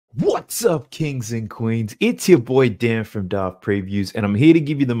What's up, kings and queens? It's your boy Dan from Daft Previews, and I'm here to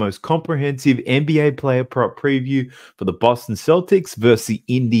give you the most comprehensive NBA player prop preview for the Boston Celtics versus the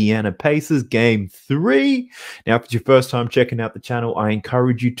Indiana Pacers Game 3. Now, if it's your first time checking out the channel, I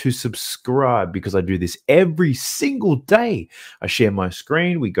encourage you to subscribe because I do this every single day. I share my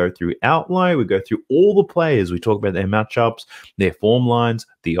screen, we go through outline, we go through all the players, we talk about their matchups, their form lines,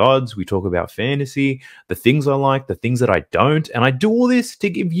 the odds, we talk about fantasy, the things I like, the things that I don't, and I do all this to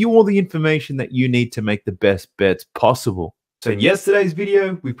give you all the information that you need to make the best bets possible. So in yesterday's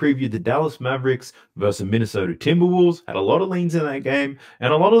video, we previewed the Dallas Mavericks versus Minnesota Timberwolves, had a lot of leans in that game,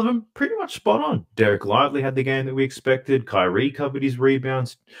 and a lot of them pretty much spot on. Derek Lively had the game that we expected, Kyrie covered his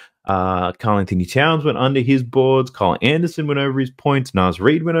rebounds, Karl-Anthony Towns went under his boards, Kyle Anderson went over his points, Naz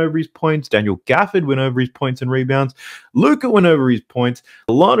Reid went over his points, Daniel Gafford went over his points and rebounds, Luka went over his points.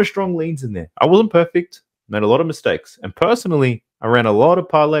 A lot of strong leans in there. I wasn't perfect, made a lot of mistakes, and personally, I ran a lot of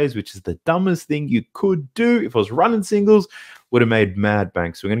parlays, which is the dumbest thing you could do. If I was running singles, would have made mad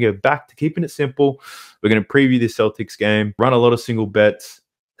banks. So we're going to go back to keeping it simple. We're going to preview this Celtics game, run a lot of single bets.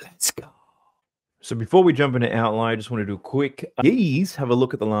 Let's go. So before we jump into outline, I just want to do a quick have a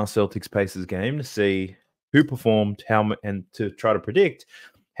look at the last Celtics Pacers game to see who performed, how, and to try to predict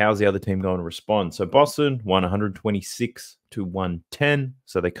how's the other team going to respond. So Boston won 126-110.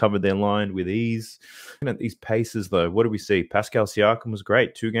 So they covered their line with ease. Looking at these Pacers, though, what do we see? Pascal Siakam was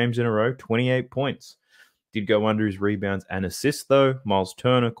great. 2 games in a row, 28 points. Did go under his rebounds and assists, though. Miles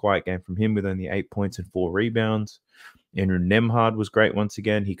Turner, quiet game from him with only 8 points and 4 rebounds. Andrew Nembhard was great once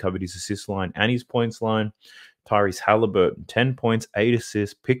again. He covered his assist line and his points line. Tyrese Halliburton, 10 points, 8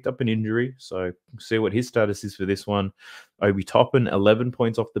 assists, picked up an injury. So see what his status is for this one. Obi Toppin, 11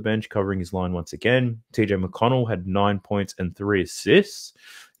 points off the bench, covering his line once again. TJ McConnell had 9 points and 3 assists.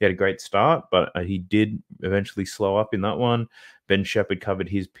 He had a great start, but he did eventually slow up in that one. Ben Shepherd covered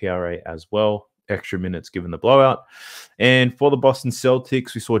his PRA as well. Extra minutes given the blowout. And for the Boston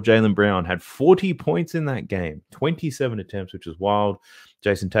Celtics, we saw Jaylen Brown had 40 points in that game, 27 attempts, which is wild.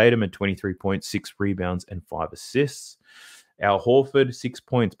 Jason Tatum had 23 points, 6 rebounds, and 5 assists. Al Horford, 6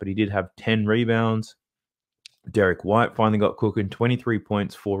 points, but he did have 10 rebounds. Derek White finally got cooking, 23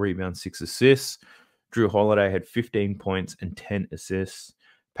 points, 4 rebounds, 6 assists. Drew Holiday had 15 points and 10 assists.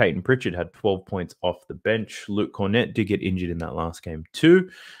 Peyton Pritchard had 12 points off the bench. Luke Cornett did get injured in that last game too.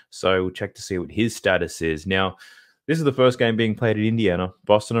 So we'll check to see what his status is. Now, this is the first game being played at Indiana.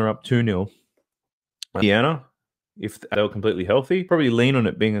 Boston are up 2-0. Indiana, if they were completely healthy, probably lean on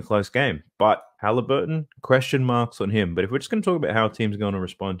it being a close game. But Halliburton, question marks on him. But if we're just going to talk about how teams are going to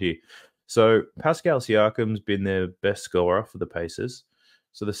respond here. So Pascal Siakam's been their best scorer for the Pacers.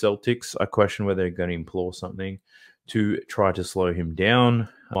 So the Celtics, I question whether they're going to implore something to try to slow him down.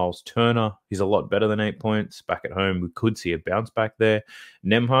 Miles Turner, he's a lot better than 8 points. Back at home, we could see a bounce back there.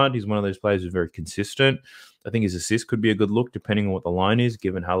 Nembhard, he's one of those players who's very consistent. I think his assist could be a good look depending on what the line is,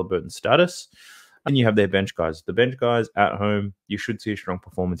 given Halliburton's status. And you have their bench guys. The bench guys at home, you should see a strong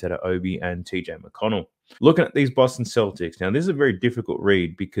performance out of Obi and TJ McConnell. Looking at these Boston Celtics, now this is a very difficult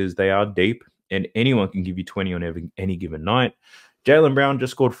read because they are deep and anyone can give you 20 on any given night. Jaylen Brown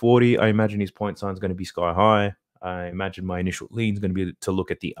just scored 40. I imagine his point sign is going to be sky high. I imagine my initial lean is going to be to look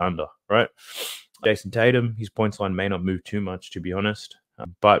at the under, right? Jason Tatum, his points line may not move too much, to be honest.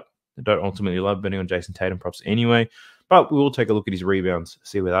 But I don't ultimately love betting on Jason Tatum props anyway. But we will take a look at his rebounds,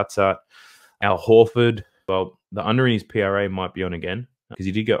 see where that's at. Al Horford, well, the under in his PRA might be on again because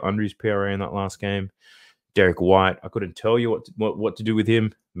he did go under his PRA in that last game. Derek White, I couldn't tell you what to do with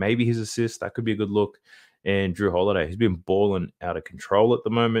him. Maybe his assist, that could be a good look. And Drew Holiday, he's been balling out of control at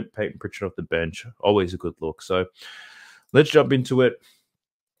the moment. Peyton Pritchard off the bench, always a good look. So let's jump into it.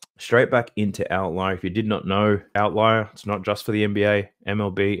 Straight back into Outlier. If you did not know, Outlier, it's not just for the NBA,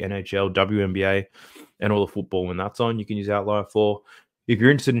 MLB, NHL, WNBA, and all the football when that's on. You can use Outlier for. If you're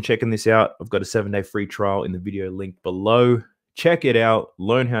interested in checking this out, I've got a 7-day free trial in the video link below. Check it out,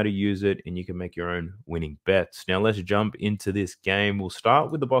 learn how to use it, and you can make your own winning bets. Now let's jump into this game. We'll start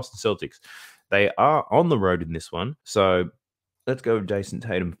with the Boston Celtics. They are on the road in this one. So let's go with Jason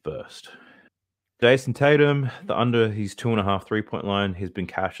Tatum first. Jason Tatum, the under his 2.5 3-point line, has been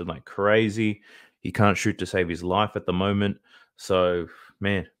cashing like crazy. He can't shoot to save his life at the moment. So,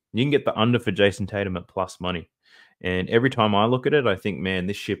 man, you can get the under for Jason Tatum at plus money. And every time I look at it, I think, man,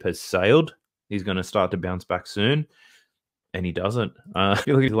 this ship has sailed. He's going to start to bounce back soon. And he doesn't. If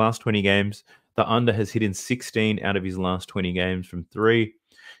you look at his last 20 games, the under has hit in 16 out of his last 20 games from 3.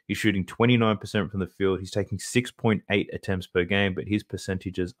 He's shooting 29% from the field. He's taking 6.8 attempts per game, but his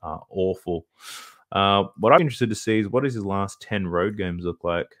percentages are awful. What I'm interested to see is what does his last 10 road games look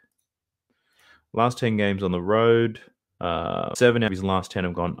like? Last 10 games on the road, 7 out of his last 10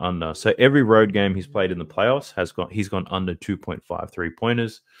 have gone under. So every road game he's played in the playoffs he's gone under 2.5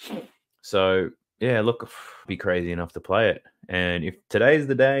 3-pointers. So yeah, look, be crazy enough to play it. And if today's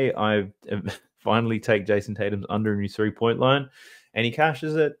the day I finally take Jason Tatum's under in his 3-point line and he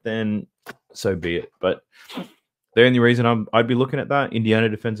cashes it, then so be it. But the only reason I'd be looking at that, Indiana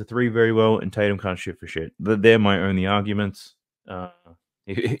defends a 3 very well and Tatum can't shoot for shit. They're my only arguments.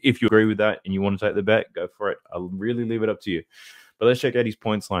 If you agree with that and you want to take the bet, go for it. I'll really leave it up to you. But let's check out his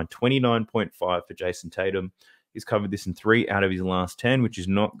points line. 29.5 for Jason Tatum. He's covered this in 3 out of his last 10, which is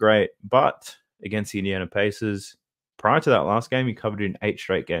not great. But against the Indiana Pacers, prior to that last game, he covered it in 8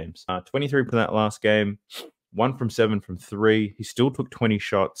 straight games. 23 for that last game. 1 from 7 from 3. He still took 20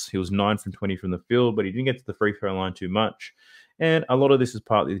 shots. He was 9 from 20 from the field, but he didn't get to the free throw line too much. And a lot of this is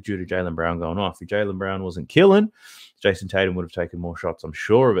partly due to Jaylen Brown going off. If Jaylen Brown wasn't killing, Jason Tatum would have taken more shots, I'm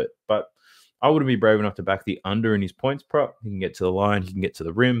sure of it. But I wouldn't be brave enough to back the under in his points prop. He can get to the line. He can get to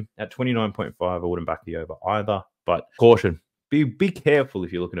the rim. At 29.5, I wouldn't back the over either. But caution, be careful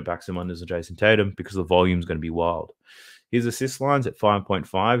if you're looking to back some unders of Jason Tatum because the volume's going to be wild. His assist lines at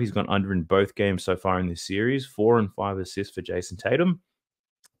 5.5. He's gone under in both games so far in this series. 4 and 5 assists for Jason Tatum.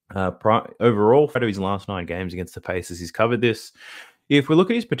 Overall, out of his last 9 games against the Pacers, he's covered this. If we look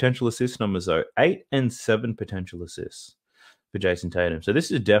at his potential assist numbers, though, 8 and 7 potential assists for Jason Tatum. So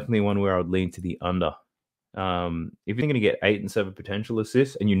this is definitely one where I would lean to the under. If you're going to get 8 and 7 potential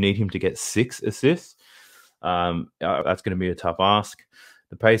assists and you need him to get 6 assists, that's going to be a tough ask.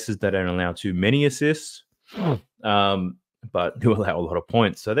 The Pacers, they don't allow too many assists, but do allow a lot of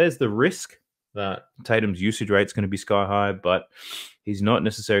points. So there's the risk that Tatum's usage rate is going to be sky high, but he's not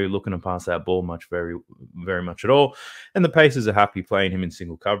necessarily looking to pass that ball very much at all. And the Pacers are happy playing him in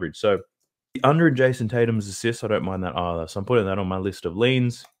single coverage. So the under in Jason Tatum's assists, I don't mind that either. So I'm putting that on my list of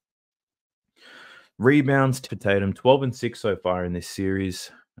leans. Rebounds for Tatum, 12 and 6 so far in this series.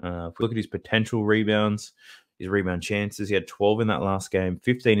 If we look at his potential rebounds, his rebound chances, he had 12 in that last game,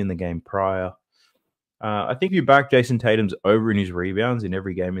 15 in the game prior. I think if you back Jason Tatum's over in his rebounds in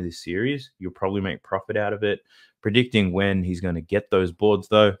every game of this series, you'll probably make profit out of it. Predicting when he's going to get those boards,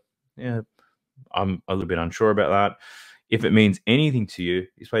 though, yeah, I'm a little bit unsure about that. If it means anything to you,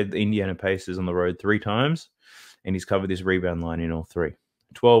 he's played the Indiana Pacers on the road 3 times, and he's covered this rebound line in all 3.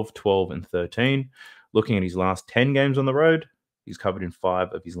 12, 12, and 13. Looking at his last 10 games on the road, he's covered in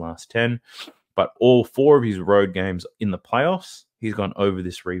 5 of his last 10. But all 4 of his road games in the playoffs, he's gone over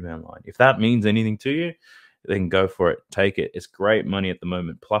this rebound line. If that means anything to you, then go for it. Take it. It's great money at the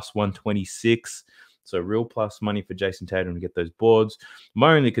moment. Plus 126. So real plus money for Jason Tatum to get those boards.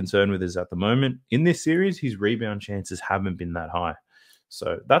 My only concern with is at the moment, in this series, his rebound chances haven't been that high.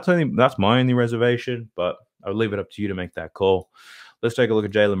 So that's my only reservation, but I'll leave it up to you to make that call. Let's take a look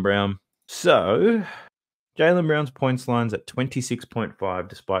at Jaylen Brown. So Jaylen Brown's points line's at 26.5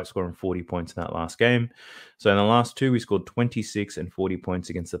 despite scoring 40 points in that last game. So in the last 2, he scored 26 and 40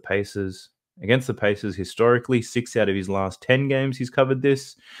 points against the Pacers. Against the Pacers, historically, 6 out of his last 10 games, he's covered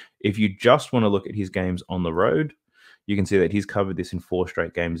this. If you just want to look at his games on the road, you can see that he's covered this in 4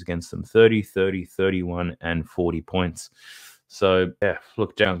 straight games against them. 30, 30, 31, and 40 points. So, yeah,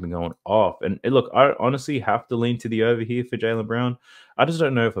 look, Jaylen's been going off. And look, I honestly have to lean to the over here for Jaylen Brown. I just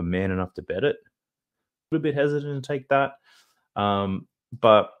don't know if I'm man enough to bet it. A little bit hesitant to take that.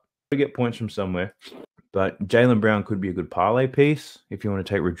 But we get points from somewhere. But Jaylen Brown could be a good parlay piece if you want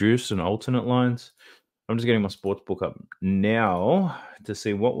to take reduced and alternate lines. I'm just getting my sports book up now to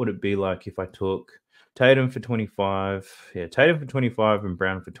see what would it be like if I took Tatum for 25. Yeah, Tatum for 25 and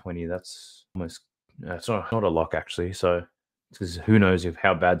Brown for 20. That's almost it's not a lock actually. So because who knows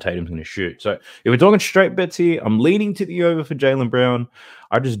how bad Tatum's going to shoot. So if we're talking straight bets here, I'm leaning to the over for Jaylen Brown.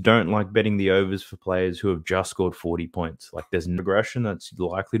 I just don't like betting the overs for players who have just scored 40 points. Like there's no regression that's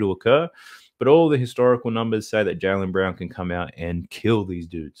likely to occur. But all the historical numbers say that Jaylen Brown can come out and kill these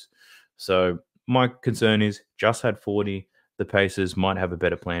dudes. So my concern is just had 40. The Pacers might have a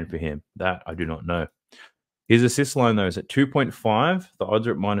better plan for him. That I do not know. His assist line, though, is at 2.5. The odds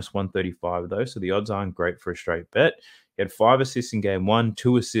are at minus 135, though, so the odds aren't great for a straight bet. He had 5 assists in game 1,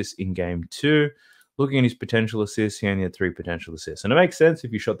 2 assists in game 2. Looking at his potential assists, he only had 3 potential assists. And it makes sense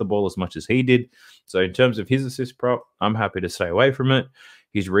if you shot the ball as much as he did. So in terms of his assist prop, I'm happy to stay away from it.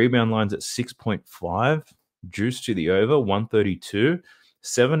 His rebound line's at 6.5, juice to the over, 132.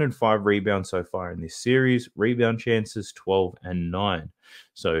 7 and 5 rebounds so far in this series. Rebound chances, 12 and 9.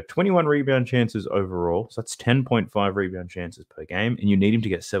 So 21 rebound chances overall. So that's 10.5 rebound chances per game. And you need him to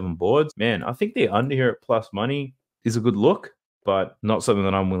get 7 boards. Man, I think the under here at plus money is a good look, but not something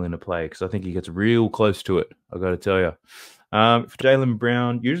that I'm willing to play because I think he gets real close to it, I got to tell you. For Jaylen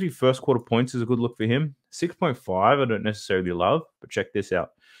Brown, usually first quarter points is a good look for him. 6.5, I don't necessarily love, but check this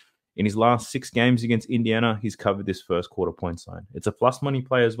out. In his last 6 games against Indiana, he's covered this first quarter points line. It's a plus money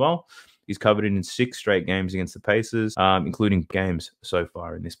play as well. He's covered it in 6 straight games against the Pacers, including games so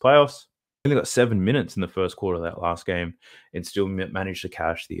far in this playoffs. He only got 7 minutes in the first quarter of that last game and still managed to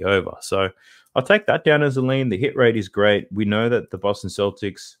cash the over. So I'll take that down as a lean. The hit rate is great. We know that the Boston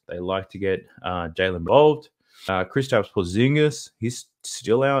Celtics, they like to get Jaylen involved. Kristaps Porzingis, he's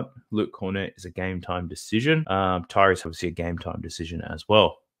still out. Luke Cornett is a game-time decision. Tyrese, obviously, a game-time decision as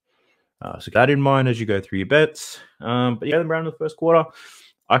well. So keep that in mind as you go through your bets. But yeah, Brown in the first quarter,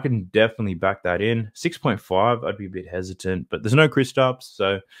 I can definitely back that in. 6.5, I'd be a bit hesitant, but there's no Kristaps,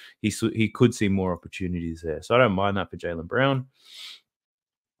 so he could see more opportunities there. So I don't mind that for Jaylen Brown.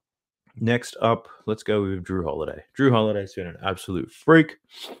 Next up, let's go with Jrue Holiday. Jrue Holiday's been an absolute freak.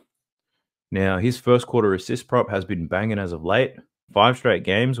 Now, his first quarter assist prop has been banging as of late. 5 straight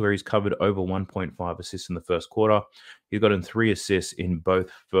games where he's covered over 1.5 assists in the first quarter. He's gotten 3 assists in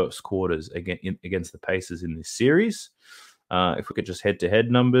both first quarters against the Pacers in this series. If we could just head-to-head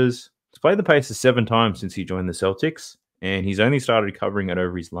numbers, he's played the Pacers 7 times since he joined the Celtics, and he's only started covering it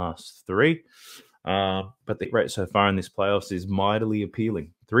over his last 3. But the rate so far in this playoffs is mightily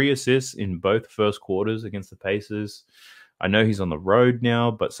appealing. 3 assists in both first quarters against the Pacers. I know he's on the road now,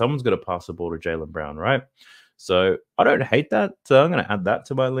 but someone's got to pass the ball to Jaylen Brown, right? So I don't hate that. So I'm going to add that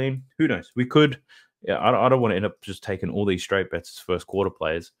to my lean. Who knows? We could. Yeah, I don't want to end up just taking all these straight bets as first quarter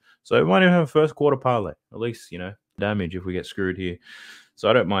players. So we might even have a first quarter parlay. At least, damage if we get screwed here. So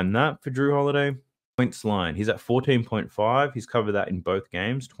I don't mind that for Jrue Holiday. Points line. He's at 14.5. He's covered that in both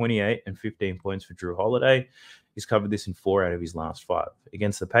games. 28 and 15 points for Jrue Holiday. He's covered this in 4 out of his last 5.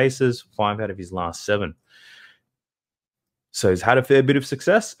 Against the Pacers, 5 out of his last 7. So he's had a fair bit of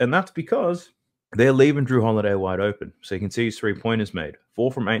success, and that's because they're leaving Jrue Holiday wide open. So you can see his 3-pointers made.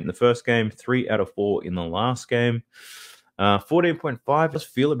 4 from 8 in the first game, 3 out of 4 in the last game. 14.5 does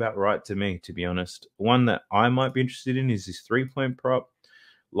feel about right to me, to be honest. One that I might be interested in is his 3-point prop.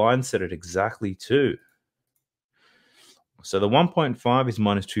 Line set at exactly 2. So the 1.5 is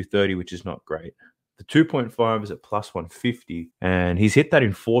minus 230, which is not great. The 2.5 is at plus 150, and he's hit that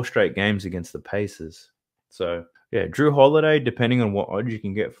in 4 straight games against the Pacers. So yeah, Jrue Holiday, depending on what odds you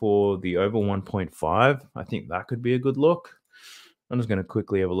can get for the over 1.5, I think that could be a good look. I'm just going to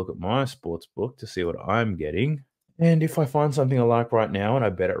quickly have a look at my sports book to see what I'm getting. And if I find something I like right now and I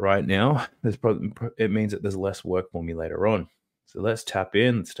bet it right now, it means that there's less work for me later on. So let's tap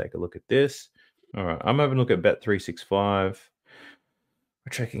in. Let's take a look at this. All right, I'm having a look at Bet365.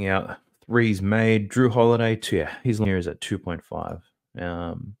 We're checking out threes made. Jrue Holiday, his line here is at 2.5.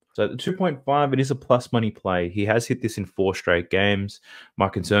 So at the 2.5, it is a plus money play. He has hit this in 4 straight games. My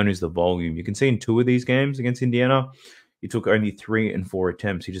concern is the volume. You can see in 2 of these games against Indiana, he took only 3 and 4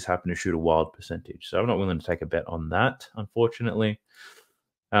 attempts. He just happened to shoot a wild percentage. So I'm not willing to take a bet on that, unfortunately.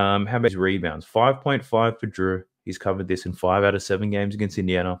 How about his rebounds? 5.5 for Jrue. He's covered this in 5 out of 7 games against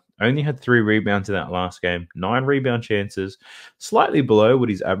Indiana. Only had 3 rebounds in that last game. 9 rebound chances. Slightly below what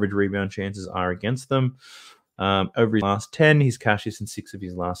his average rebound chances are against them. Over his last 10, he's cashed this in 6 of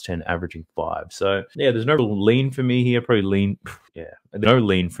his last 10, averaging 5. So, yeah, there's no lean for me here. Probably lean. Yeah, no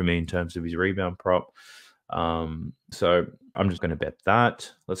lean for me in terms of his rebound prop. So I'm just going to bet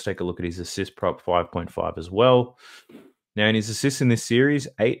that. Let's take a look at his assist prop, 5.5 as well. Now, in his assists in this series,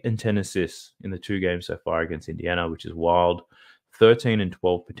 8 and 10 assists in the 2 games so far against Indiana, which is wild. 13 and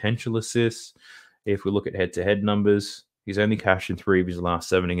 12 potential assists. If we look at head-to-head numbers, he's only cashed in 3 of his last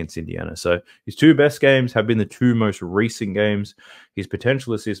 7 against Indiana. So his 2 best games have been the 2 most recent games. His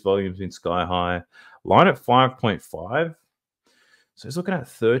potential assist volume has been sky high. Line at 5.5. So he's looking at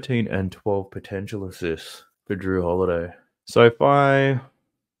 13 and 12 potential assists for Jrue Holiday. So if I'm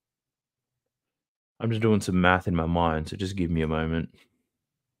just doing some math in my mind, so just give me a moment.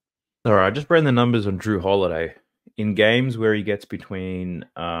 All right, I just ran the numbers on Jrue Holiday. In games where he gets between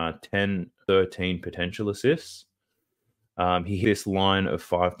 10, 13 potential assists, he hit this line of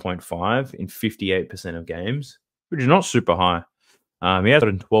 5.5 in 58% of games, which is not super high. He has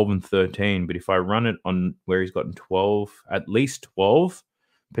gotten 12 and 13, but if I run it on where he's gotten 12, at least 12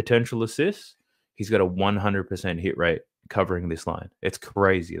 potential assists, he's got a 100% hit rate covering this line. It's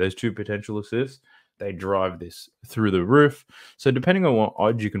crazy. Those 2 potential assists, they drive this through the roof. So depending on what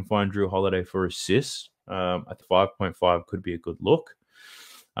odds you can find Jrue Holiday for assists, at 5.5 could be a good look.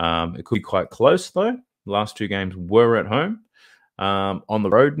 It could be quite close, though. The last 2 games were at home. On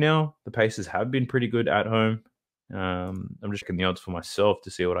the road now, the Pacers have been pretty good at home. I'm just checking the odds for myself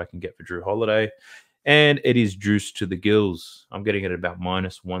to see what I can get for Jrue Holiday. And it is juiced to the gills. I'm getting it at about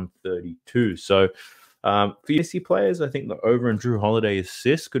minus 132. So For fantasy players, I think the over and Drew Holiday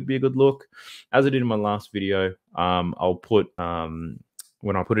assists could be a good look. As I did in my last video, I'll put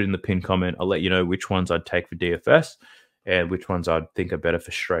when I put it in the pinned comment, I'll let you know which ones I'd take for DFS and which ones I'd think are better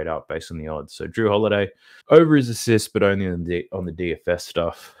for straight up based on the odds. So Drew Holiday over his assists, but only on the DFS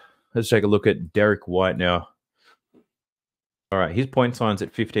stuff. Let's take a look at Derek White now. All right, his point line's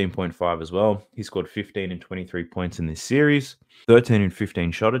at 15.5 as well. He scored 15 and 23 points in this series, 13 and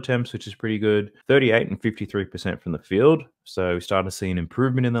 15 shot attempts, which is pretty good, 38 and 53% from the field. So we started to see an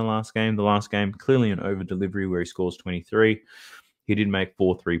improvement in the last game. The last game, clearly an over delivery where he scores 23. He did make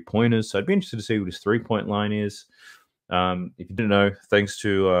 4 3-pointers, so I'd be interested to see what his 3-point line is. If you didn't know, thanks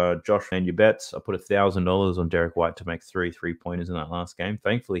to Josh and your bets, I put $1,000 on Derek White to make 3 3-pointers in that last game.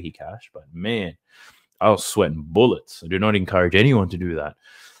 Thankfully, he cashed, but man, I was sweating bullets. I do not encourage anyone to do that.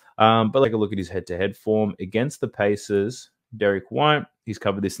 But like a look at his head-to-head form against the Pacers. Derek White, he's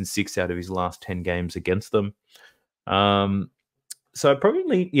covered this in 6 out of his last 10 games against them. So probably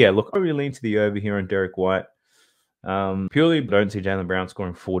lean to the over here on Derek White. Purely don't see Jaylen Brown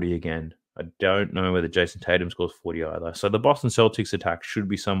scoring 40 again. I don't know whether Jason Tatum scores 40 either. So the Boston Celtics attack should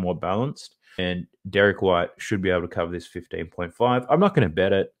be somewhat balanced, and Derek White should be able to cover this 15.5. I'm not going to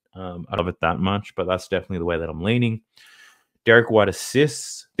bet it. I don't love it that much, but that's definitely the way that I'm leaning. Derek White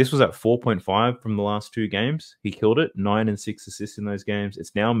assists. This was at 4.5 from the last 2 games. He killed it. 9 and 6 assists in those games.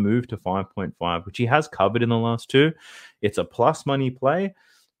 It's now moved to 5.5, which he has covered in the last 2. It's a plus money play,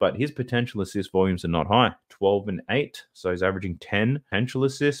 but his potential assist volumes are not high. 12 and 8. So he's averaging 10 potential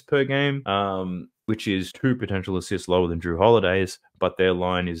assists per game, which is 2 potential assists lower than Drew Holiday's, but their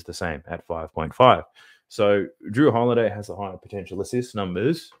line is the same at 5.5. So Drew Holiday has the higher potential assist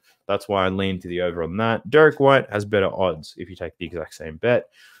numbers. That's why I lean to the over on that. Derek White has better odds if you take the exact same bet.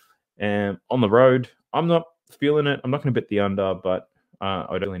 And on the road, I'm not feeling it. I'm not going to bet the under, but I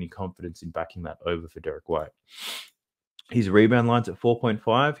don't have any confidence in backing that over for Derek White. His rebound line's at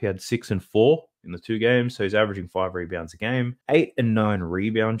 4.5. He had 6 and 4 in the 2 games, so he's averaging 5 rebounds a game. 8 and 9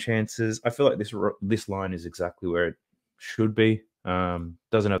 rebound chances. I feel like this line is exactly where it should be. Doesn't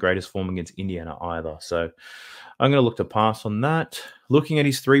have the greatest form against Indiana either. So I'm going to look to pass on that. Looking at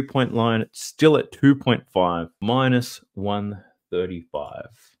his 3-point line, it's still at 2.5, minus 135,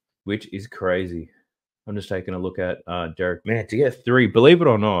 which is crazy. I'm just taking a look at Derek. Man, to get 3, believe it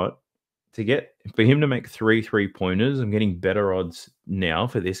or not, for him to make 3 3-pointers, I'm getting better odds now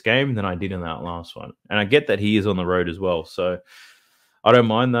for this game than I did in that last one. And I get that he is on the road as well. So I don't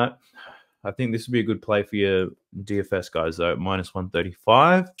mind that. I think this would be a good play for your DFS guys, though. Minus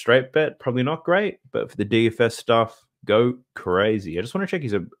 135. Straight bet, probably not great. But for the DFS stuff, go crazy. I just want to check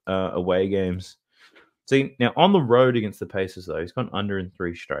his away games. See, now on the road against the Pacers, though, he's gone under in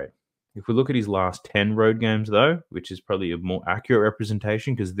 3 straight. If we look at his last 10 road games, though, which is probably a more accurate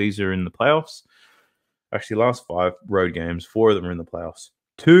representation because these are in the playoffs. Actually, last 5 road games, 4 of them are in the playoffs.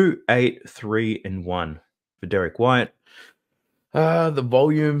 2, 8, 3, and 1 for Derek White. The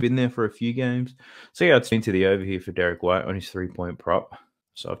volume been there for a few games. So yeah, it's into the over here for Derek White on his 3-point prop.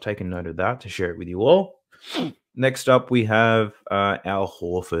 So I've taken note of that to share it with you all. Next up, we have Al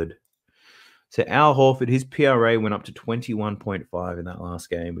Horford. So Al Horford, his PRA went up to 21.5 in that last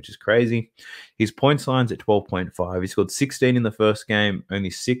game, which is crazy. His points line's at 12.5. He scored 16 in the first game, only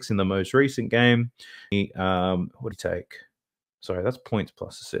 6 in the most recent game. What did he take? Sorry, that's points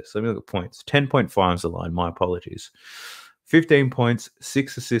plus assists. Let me look at points. 10.5 is the line. My apologies. 15 points,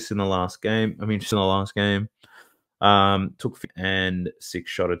 6 assists in the last game. Just in the last game. Took and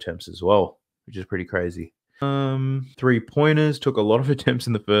 6 shot attempts as well, which is pretty crazy. 3-pointers, took a lot of attempts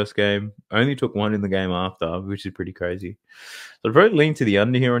in the first game. Only took 1 in the game after, which is pretty crazy. So I'd probably lean to the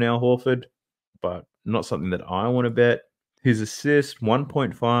under here on Al Horford, but not something that I want to bet. His assist,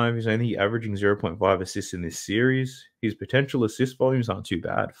 1.5. He's only averaging 0.5 assists in this series. His potential assist volumes aren't too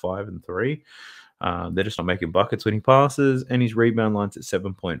bad, 5 and 3. They're just not making buckets when he passes, and his rebound line's at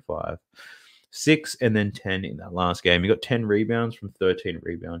 7.5. 6 and then 10 in that last game. He got 10 rebounds from 13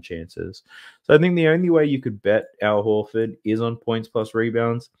 rebound chances. So I think the only way you could bet Al Horford is on points plus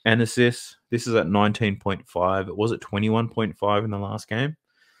rebounds and assists. This is at 19.5. It was at 21.5 in the last game.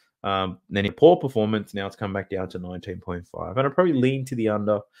 Then a poor performance. Now it's come back down to 19.5. And I'd probably lean to the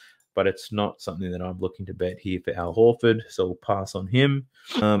under, but it's not something that I'm looking to bet here for Al Horford, so we'll pass on him.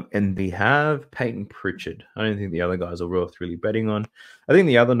 And we have Peyton Pritchard. I don't think the other guys are worth really betting on. I think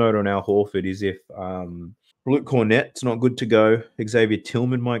the other note on Al Horford is if Luke Cornett's not good to go, Xavier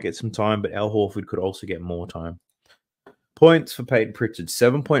Tillman might get some time, but Al Horford could also get more time. Points for Peyton Pritchard,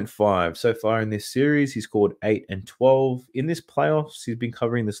 7.5. So far in this series, he scored 8 and 12. In this playoffs, he's been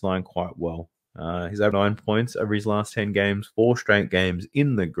covering this line quite well. He's had 9 points over his last 10 games, 4 straight games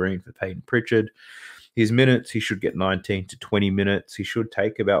in the green for Peyton Pritchard. His minutes, he should get 19 to 20 minutes. He should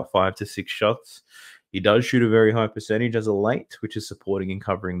take about 5 to 6 shots. He does shoot a very high percentage as a late, which is supporting and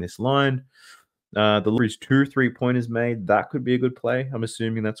covering this line. The Lurie's 2 3-pointers made. That could be a good play. I'm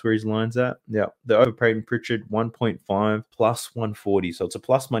assuming that's where his line's at. Yeah. The over Peyton Pritchard, 1.5 plus 140. So it's a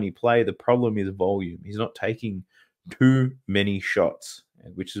plus money play. The problem is volume. He's not taking too many shots,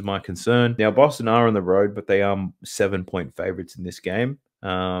 which is my concern. Now, Boston are on the road, but they are 7-point favorites in this game.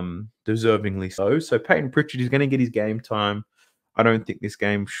 Deservingly so. So Peyton Pritchard is going to get his game time. I don't think this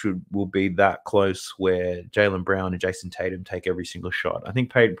game will be that close where Jaylen Brown and Jason Tatum take every single shot. I think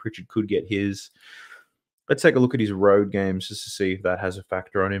Peyton Pritchard could get his. Let's take a look at his road games just to see if that has a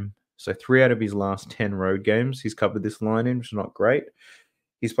factor on him. So 3 out of his last 10 road games, he's covered this line in, which is not great.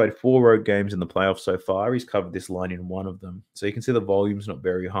 He's played 4 road games in the playoffs so far. He's covered this line in 1 of them. So you can see the volume's not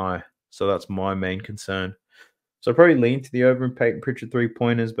very high. So that's my main concern. So I probably lean to the over in Peyton Pritchard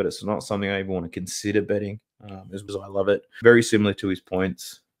 3-pointers, but it's not something I even want to consider betting. As much as I love it. Very similar to his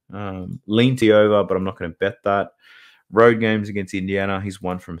points. Lean to the over, but I'm not going to bet that. Road games against Indiana, he's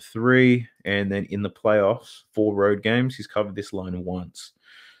 1 from 3. And then in the playoffs, 4 road games, he's covered this line once.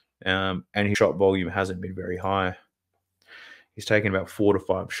 And his shot volume hasn't been very high. He's taken about 4 to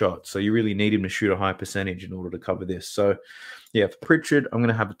 5 shots. So you really need him to shoot a high percentage in order to cover this. So, yeah, for Pritchard, I'm going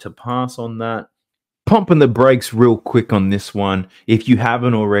to have to pass on that. Pumping the brakes real quick on this one. If you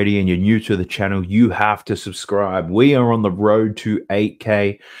haven't already and you're new to the channel, you have to subscribe. We are on the road to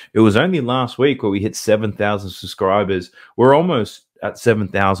 8K. It was only last week where we hit 7,000 subscribers. We're almost at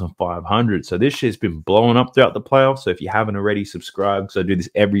 7,500. So this shit's been blowing up throughout the playoffs. So if you haven't already subscribed, so I do this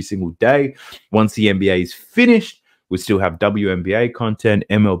every single day. Once the NBA is finished, we still have WNBA content,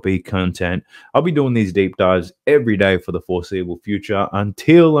 MLB content. I'll be doing these deep dives every day for the foreseeable future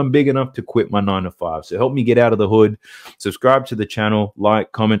until I'm big enough to quit my 9 to 5. So help me get out of the hood. Subscribe to the channel,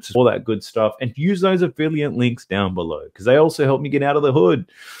 like, comment, all that good stuff. And use those affiliate links down below because they also help me get out of the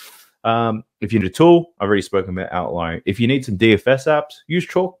hood. If you need a tool, I've already spoken about Outlier. If you need some DFS apps, use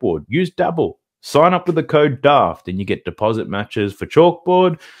Chalkboard, use Dabble. Sign up with the code DAFT and you get deposit matches for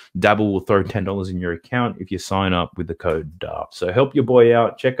Chalkboard. Dabble will throw $10 in your account if you sign up with the code DAFT. So help your boy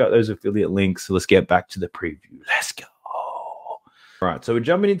out. Check out those affiliate links. So let's get back to the preview. Let's go. All right, so we're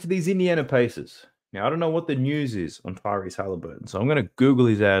jumping into these Indiana Pacers. Now, I don't know what the news is on Tyrese Halliburton, so I'm going to Google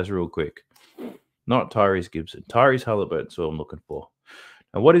his ass real quick. Not Tyrese Gibson. Tyrese Halliburton's what I'm looking for.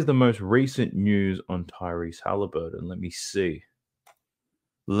 Now, what is the most recent news on Tyrese Halliburton? Let me see.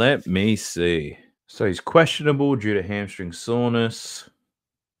 So he's questionable due to hamstring soreness.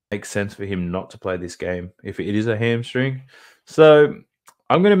 Makes sense for him not to play this game if it is a hamstring. So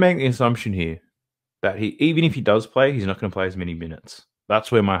I'm going to make the assumption here that even if he does play, he's not going to play as many minutes.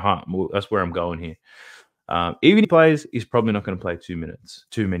 That's where that's where I'm going here. Even if he plays, he's probably not going to play too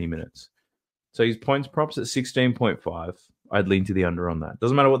many minutes. So his points props at 16.5. I'd lean to the under on that.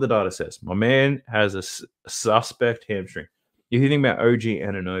 Doesn't matter what the data says. My man has a suspect hamstring. If you think about OG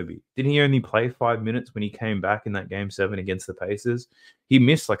Anunoby, didn't he only play 5 minutes when he came back in that Game 7 against the Pacers? He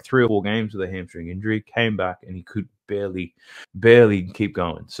missed like 3 or 4 games with a hamstring injury, came back, and he could barely keep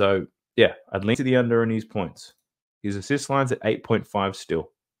going. So, yeah, I'd lean to the under on his points. His assist line's at 8.5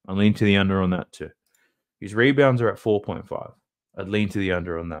 still. I'd lean to the under on that too. His rebounds are at 4.5. I'd lean to the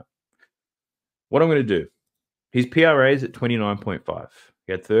under on that. What I'm going to do, his PRA is at 29.5.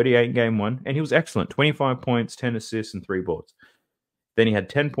 He had 38 in Game 1, and he was excellent. 25 points, 10 assists, and 3 boards. Then he had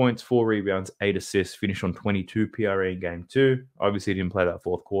 10 points, 4 rebounds, 8 assists, finished on 22 PRA in Game 2. Obviously, he didn't play that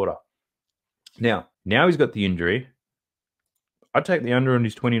 4th quarter. Now he's got the injury. I'd take the under on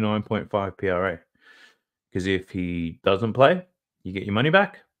his 29.5 PRA. Because if he doesn't play, you get your money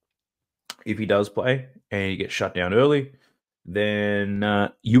back. If he does play and you get shut down early,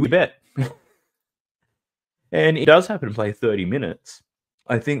 then you would bet. And it does happen to play 30 minutes.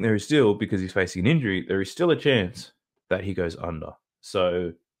 I think there is still, because he's facing an injury, there is still a chance that he goes under.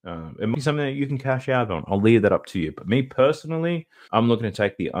 So it might be something that you can cash out on. I'll leave that up to you. But me personally, I'm looking to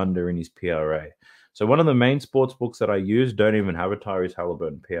take the under in his PRA. So one of the main sports books that I use don't even have a Tyrese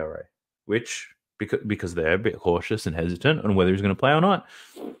Halliburton PRA, which because they're a bit cautious and hesitant on whether he's going to play or not.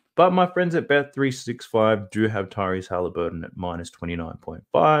 But my friends at Bet365 do have Tyrese Halliburton at minus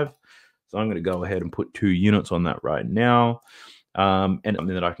 29.5. So I'm going to go ahead and put 2 units on that right now. And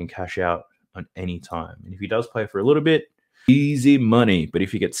something that I can cash out on any time. And if he does play for a little bit, easy money. But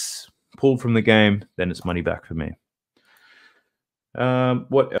if he gets pulled from the game, then it's money back for me.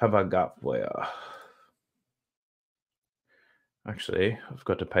 What have I got for you? Actually, I've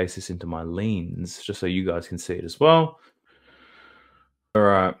got to paste this into my leans just so you guys can see it as well. All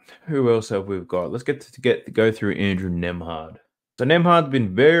right, who else have we got? Let's go through Andrew Nembhard. So Nemhard's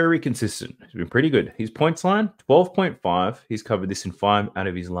been very consistent. He's been pretty good. His points line, 12.5. He's covered this in 5 out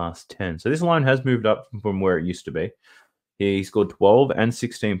of his last 10. So this line has moved up from where it used to be. He scored 12 and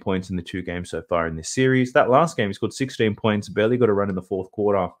 16 points in the 2 games so far in this series. That last game, he scored 16 points, barely got a run in the fourth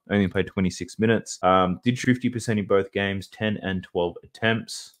quarter, only played 26 minutes. Did 50% in both games, 10 and 12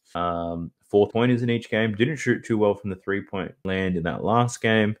 attempts. 4 pointers in each game. Didn't shoot too well from the 3-point land in that last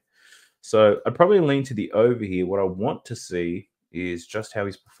game. So I'd probably lean to the over here. What I want to see is just how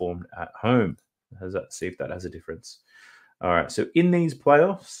he's performed at home. See if that has a difference. All right, so in these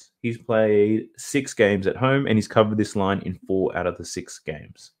playoffs, he's played 6 games at home, and he's covered this line in 4 out of the 6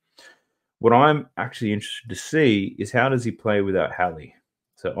 games. What I'm actually interested to see is how does he play without Hallie?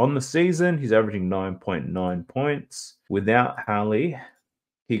 So on the season, he's averaging 9.9 points. Without Hallie,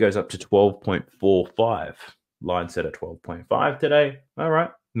 he goes up to 12.45. Line set at 12.5 today. All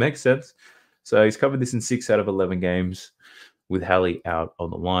right, makes sense. So he's covered this in 6 out of 11 games with Hallie out on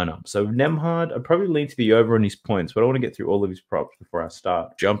the lineup. So Nemhard, I'd probably lean to the over on his points, but I want to get through all of his props before I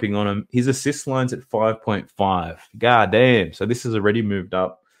start jumping on him. His assist line's at 5.5. God damn. So this has already moved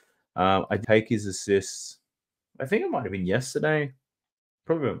up. I take his assists. I think it might have been yesterday.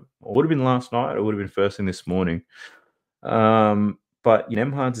 Probably, or would have been last night, or would have been first thing this morning. But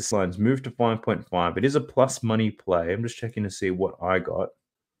Nemhard's assist line's moved to 5.5. It is a plus money play. I'm just checking to see what I got.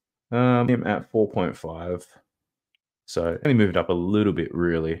 Him at 4.5. So only moved up a little bit,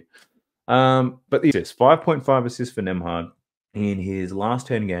 really. But the assists, 5.5 assists for Nemhard. In his last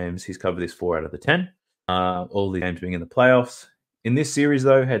 10 games, he's covered this 4 out of the 10. All the games being in the playoffs. In this series,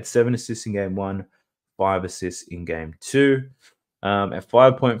 though, had 7 assists in game 1, 5 assists in game 2. At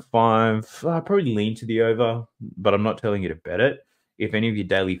 5.5, I probably lean to the over, but I'm not telling you to bet it. If any of your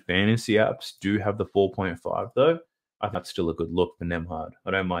daily fantasy apps do have the 4.5, though, I think that's still a good look for Nemhard.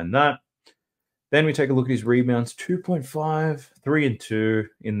 I don't mind that. Then we take a look at his rebounds, 2.5, 3 and 2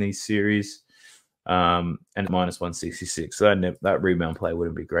 in these series, and minus 166. So that rebound play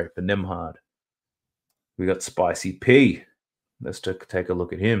wouldn't be great for Nemhard. We got Spicy P. Let's take a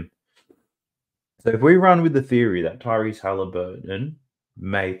look at him. So if we run with the theory that Tyrese Halliburton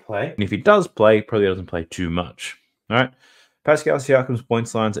may play, and if he does play, probably doesn't play too much. All right. Pascal Siakam's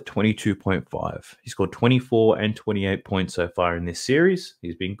points line's at 22.5. He scored 24 and 28 points so far in this series.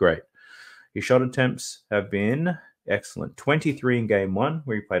 He's been great. His shot attempts have been excellent. 23 in game 1,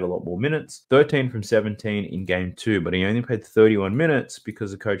 where he played a lot more minutes. 13 from 17 in game 2, but he only played 31 minutes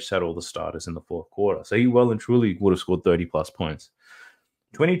because the coach sat all the starters in the fourth quarter. So he well and truly would have scored 30-plus points.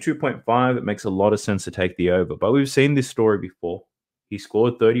 22.5, it makes a lot of sense to take the over. But we've seen this story before. He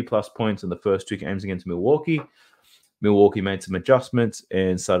scored 30-plus points in the first 2 games against Milwaukee. Milwaukee made some adjustments,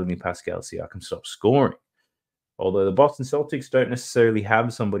 and suddenly Pascal Siakam stopped scoring. Although the Boston Celtics don't necessarily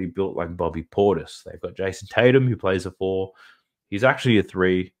have somebody built like Bobby Portis. They've got Jason Tatum, who plays a 4. He's actually a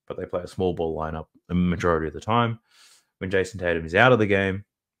 3, but they play a small ball lineup the majority of the time. When Jason Tatum is out of the game,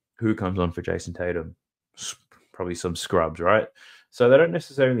 who comes on for Jason Tatum? Probably some scrubs, right? So they don't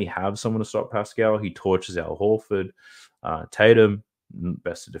necessarily have someone to stop Pascal. He torches Al Horford. Tatum,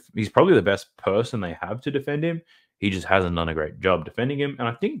 he's probably the best person they have to defend him. He just hasn't done a great job defending him. And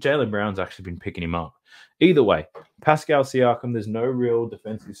I think Jaylen Brown's actually been picking him up. Either way, Pascal Siakam, there's no real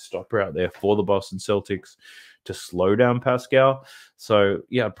defensive stopper out there for the Boston Celtics to slow down Pascal. So,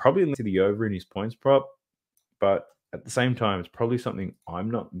 yeah, I'd probably lean to the over in his points prop. But at the same time, it's probably something I'm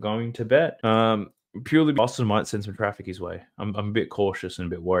not going to bet. Purely Boston might send some traffic his way. I'm a bit cautious and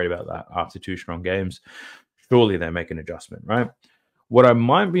a bit worried about that after 2 strong games. Surely they make an adjustment, right? What I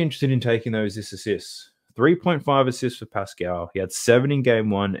might be interested in taking, though, is this assists. 3.5 assists for Pascal. He had 7 in game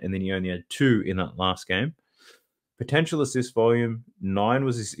 1, and then he only had 2 in that last game. Potential assist volume, 9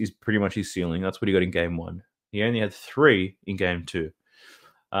 was is pretty much his ceiling. That's what he got in game 1. He only had 3 in game 2.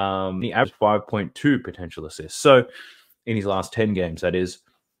 He averaged 5.2 potential assists. So in his last 10 games, that is.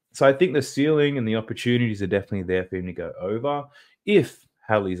 So I think the ceiling and the opportunities are definitely there for him to go over. If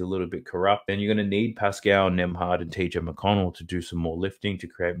Hallie's a little bit corrupt, then you're going to need Pascal, Nemhard, and TJ McConnell to do some more lifting to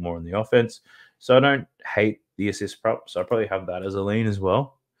create more on the offense. So I don't hate the assist prop, so I probably have that as a lean as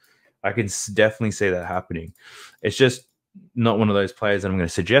well. I can definitely see that happening. It's just not one of those players that I'm going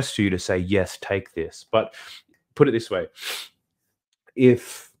to suggest to you to say, yes, take this. But put it this way.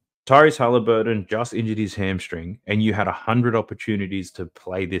 If Tyrese Halliburton just injured his hamstring and you had 100 opportunities to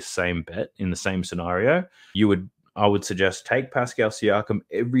play this same bet in the same scenario, I would suggest take Pascal Siakam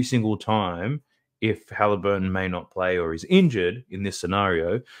every single time if Halliburton may not play or is injured in this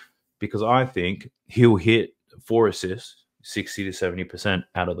scenario, because I think he'll hit 4 assists, 60 to 70%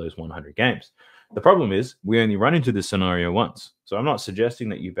 out of those 100 games. The problem is we only run into this scenario once. So I'm not suggesting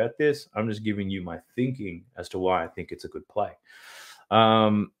that you bet this. I'm just giving you my thinking as to why I think it's a good play.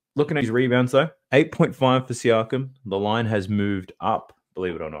 Looking at his rebounds, though, 8.5 for Siakam. The line has moved up,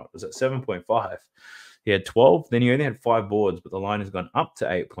 believe it or not. It was at 7.5. He had 12. Then he only had 5 boards, but the line has gone up to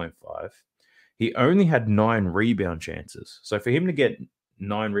 8.5. He only had 9 rebound chances. So for him to get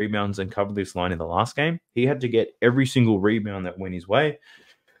 9 rebounds and cover this line in the last game, he had to get every single rebound that went his way.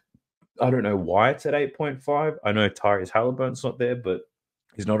 I don't know why it's at 8.5. I know Tyrese Halliburton's not there, but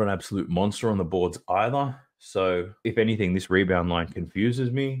he's not an absolute monster on the boards either. So if anything, this rebound line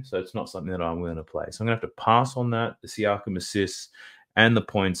confuses me. So it's not something that I'm going to play. So I'm going to have to pass on that. The Siakam assists and the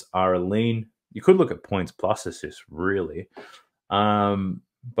points are a lean. You could look at points plus assists, really.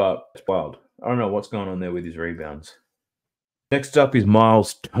 But it's wild. I don't know what's going on there with his rebounds. Next up is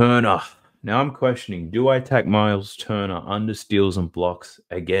Miles Turner. Now I'm questioning, do I attack Miles Turner under steals and blocks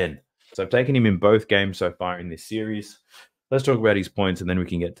again? So I've taken him in both games so far in this series. Let's talk about his points and then we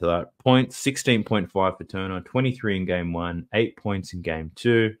can get to that. Points, 16.5 for Turner, 23 in game 1, 8 points in game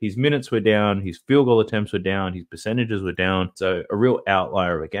 2. His minutes were down, his field goal attempts were down, his percentages were down. So a real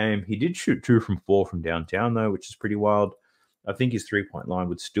outlier of a game. He did shoot 2 from 4 from downtown though, which is pretty wild. I think his 3-point line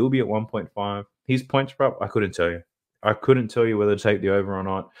would still be at 1.5. His points prop, I couldn't tell you. I couldn't tell you whether to take the over or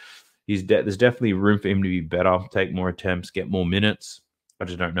not. There's definitely room for him to be better, take more attempts, get more minutes. I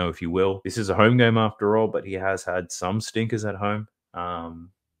just don't know if he will. This is a home game after all, but he has had some stinkers at home.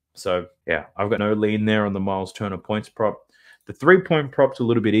 So, yeah, I've got no lean there on the Miles Turner points prop. The 3-point prop's a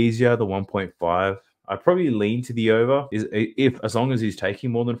little bit easier, the 1.5. I'd probably lean to the over as long as he's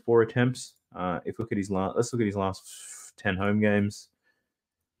taking more than 4 attempts. If we look at his let's look at his last 10 home games.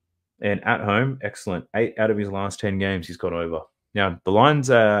 And at home, excellent. 8 out of his last 10 games, he's got over. Now, the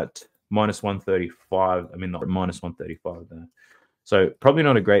line's at minus 135. I mean, not minus 135 there. So probably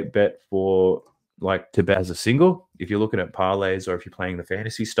not a great bet for to bet as a single. If you're looking at parlays or if you're playing the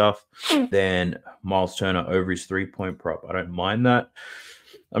fantasy stuff, then Miles Turner over his 3-point prop. I don't mind that.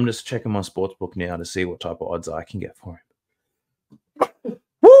 I'm just checking my sportsbook now to see what type of odds I can get for him.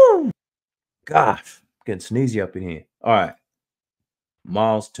 Woo! Gosh, getting sneezy up in here. All right.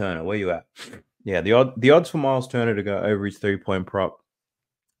 Miles Turner, where you at? Yeah, the odds for Miles Turner to go over his 3-point prop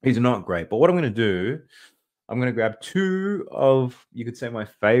is not great. But what I'm going to do, I'm going to grab 2 of, you could say, my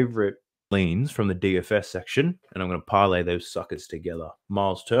favorite leans from the DFS section, and I'm going to parlay those suckers together.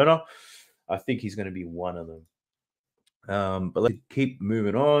 Miles Turner, I think he's going to be one of them. But let's keep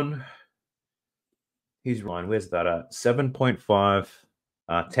moving on. He's Ryan. Where's that at? 7.5,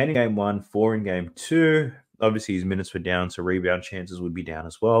 10 in game 1, 4 in game 2. Obviously, his minutes were down, so rebound chances would be down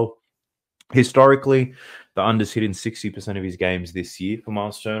as well. Historically, the under's hit in 60% of his games this year for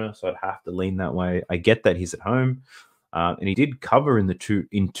Miles Turner, so I'd have to lean that way. I get that he's at home, and he did cover in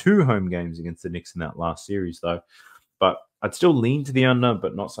 2 home games against the Knicks in that last series, though. But I'd still lean to the under,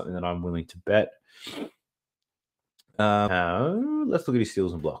 but not something that I'm willing to bet. Let's look at his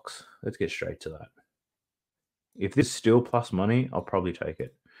steals and blocks. Let's get straight to that. If this is still plus money, I'll probably take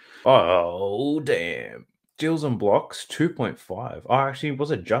it. Oh, damn. Steals and blocks, 2.5. Oh, actually, was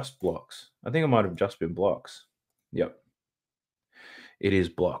it just blocks? I think it might have just been blocks. Yep. It is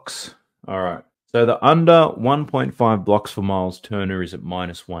blocks. All right. So the under 1.5 blocks for Miles Turner is at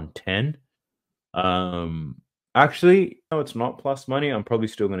minus 110. Actually, no, it's not plus money. I'm probably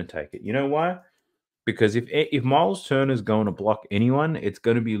still going to take it. You know why? Because if Miles Turner's going to block anyone, it's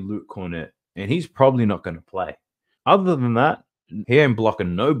going to be Luke Cornett, and he's probably not going to play. Other than that, he ain't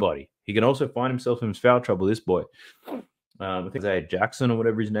blocking nobody. He can also find himself in foul trouble, this boy. I think Isaiah Jackson or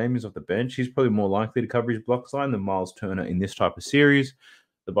whatever his name is off the bench. He's probably more likely to cover his block line than Miles Turner in this type of series.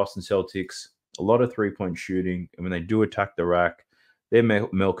 The Boston Celtics, a lot of 3-point shooting. And when they do attack the rack, they're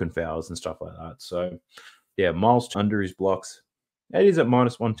milking fouls and stuff like that. So, yeah, Miles under his blocks. It is at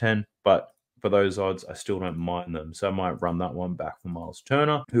minus 110, but for those odds, I still don't mind them. So I might run that one back for Miles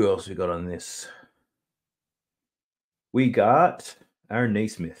Turner. Who else we got on this? We got Aaron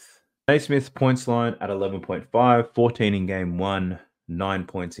Nesmith. Nesmith points line at 11.5, 14 in game 1, 9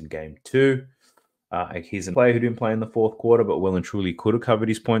 points in game 2. He's a player who didn't play in the fourth quarter, but well and truly could have covered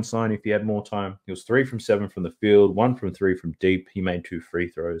his points line if he had more time. He was 3 from 7 from the field, 1 from 3 from deep. He made 2 free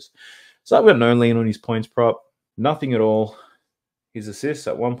throws. So I've got no lean on his points prop. Nothing at all. His assists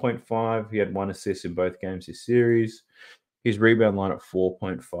at 1.5. He had 1 assist in both games this series. His rebound line at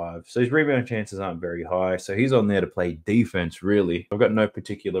 4.5. So his rebound chances aren't very high. So he's on there to play defense, really. I've got no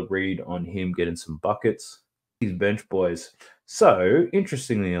particular read on him getting some buckets. He's bench boys. So,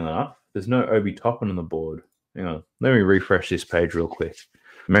 interestingly enough, there's no Obi Toppin on the board. Hang on, let me refresh this page real quick.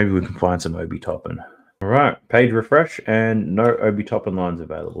 Maybe we can find some Obi Toppin. All right, page refresh and no Obi Toppin lines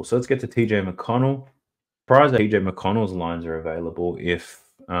available. So let's get to TJ McConnell. Surprised that TJ McConnell's lines are available if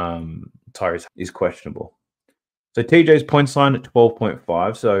Tyrese is questionable. So TJ's points line at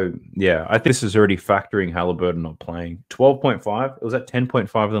 12.5. So yeah, I think this is already factoring Halliburton not playing. 12.5. It was at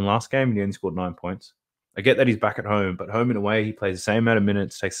 10.5 in the last game and he only scored 9 points. I get that he's back at home, but home and away, he plays the same amount of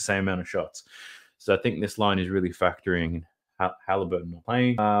minutes, takes the same amount of shots. So I think this line is really factoring Halliburton not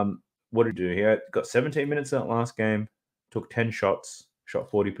playing. What did he do here? Got 17 minutes in that last game, took 10 shots, shot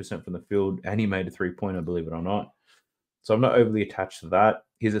 40% from the field, and he made a three-pointer, believe it or not. So I'm not overly attached to that.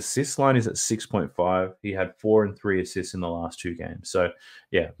 His assist line is at 6.5. He had 4 and 3 assists in the last 2 games. So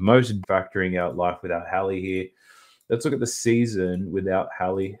yeah, most factoring out life without Hallie here. Let's look at the season without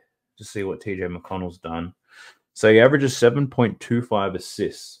Hallie to see what TJ McConnell's done. So he averages 7.25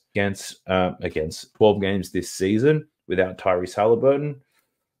 assists against 12 games this season without Tyrese Halliburton.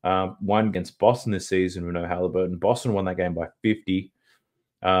 One against Boston this season with no Halliburton. Boston won that game by 50.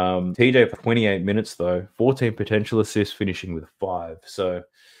 TJ for 28 minutes though, 14 potential assists, finishing with 5. So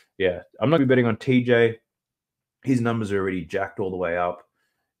yeah, I'm not gonna be betting on TJ. His numbers are already jacked all the way up.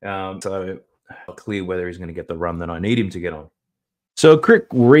 So not clear whether he's going to get the run that I need him to get on. So a quick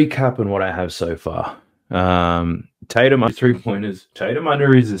recap on what I have so far. Tatum under 3-pointers, Tatum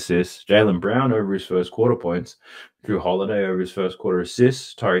under his assists, Jaylen Brown over his first quarter points, Drew Holiday over his first quarter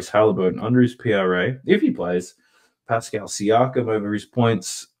assists, Tyrese Halliburton under his PRA, if he plays, Pascal Siakam over his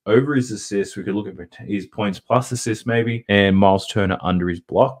points, over his assists. We could look at his points plus assists maybe, and Miles Turner under his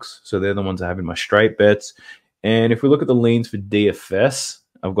blocks. So they're the ones I have in my straight bets. And if we look at the leans for DFS,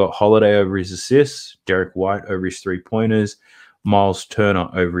 I've got Holiday over his assists, Derek White over his 3-pointers, Miles Turner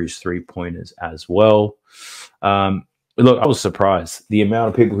over his 3-pointers as well. Look, I was surprised. The amount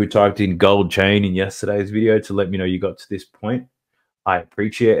of people who typed in gold chain in yesterday's video to let me know you got to this point. I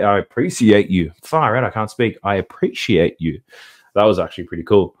appreciate you. Far out, I can't speak. I appreciate you. That was actually pretty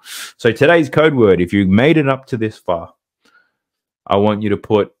cool. So today's code word, if you made it up to this far, I want you to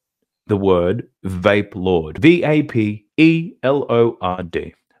put the word Vape Lord. VAPELORD.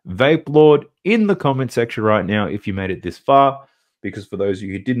 Vape Lord in the comment section right now if you made it this far, because for those of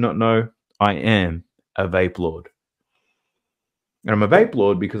you who did not know, I am a Vape Lord. And I'm a Vape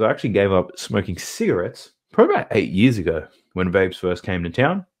Lord because I actually gave up smoking cigarettes probably about 8 years ago when vapes first came to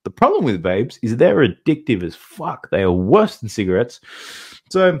town. The problem with vapes is they're addictive as fuck. They are worse than cigarettes.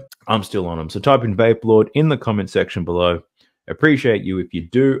 So I'm still on them. So type in Vape Lord in the comment section below. Appreciate you if you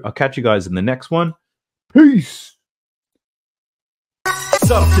do. I'll catch you guys in the next one. Peace.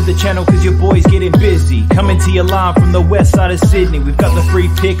 Sub to the channel cause your boy's getting busy. Coming to you live from the west side of Sydney. We've got the free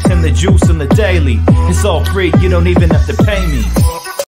picks and the juice on the daily. It's all free, you don't even have to pay me.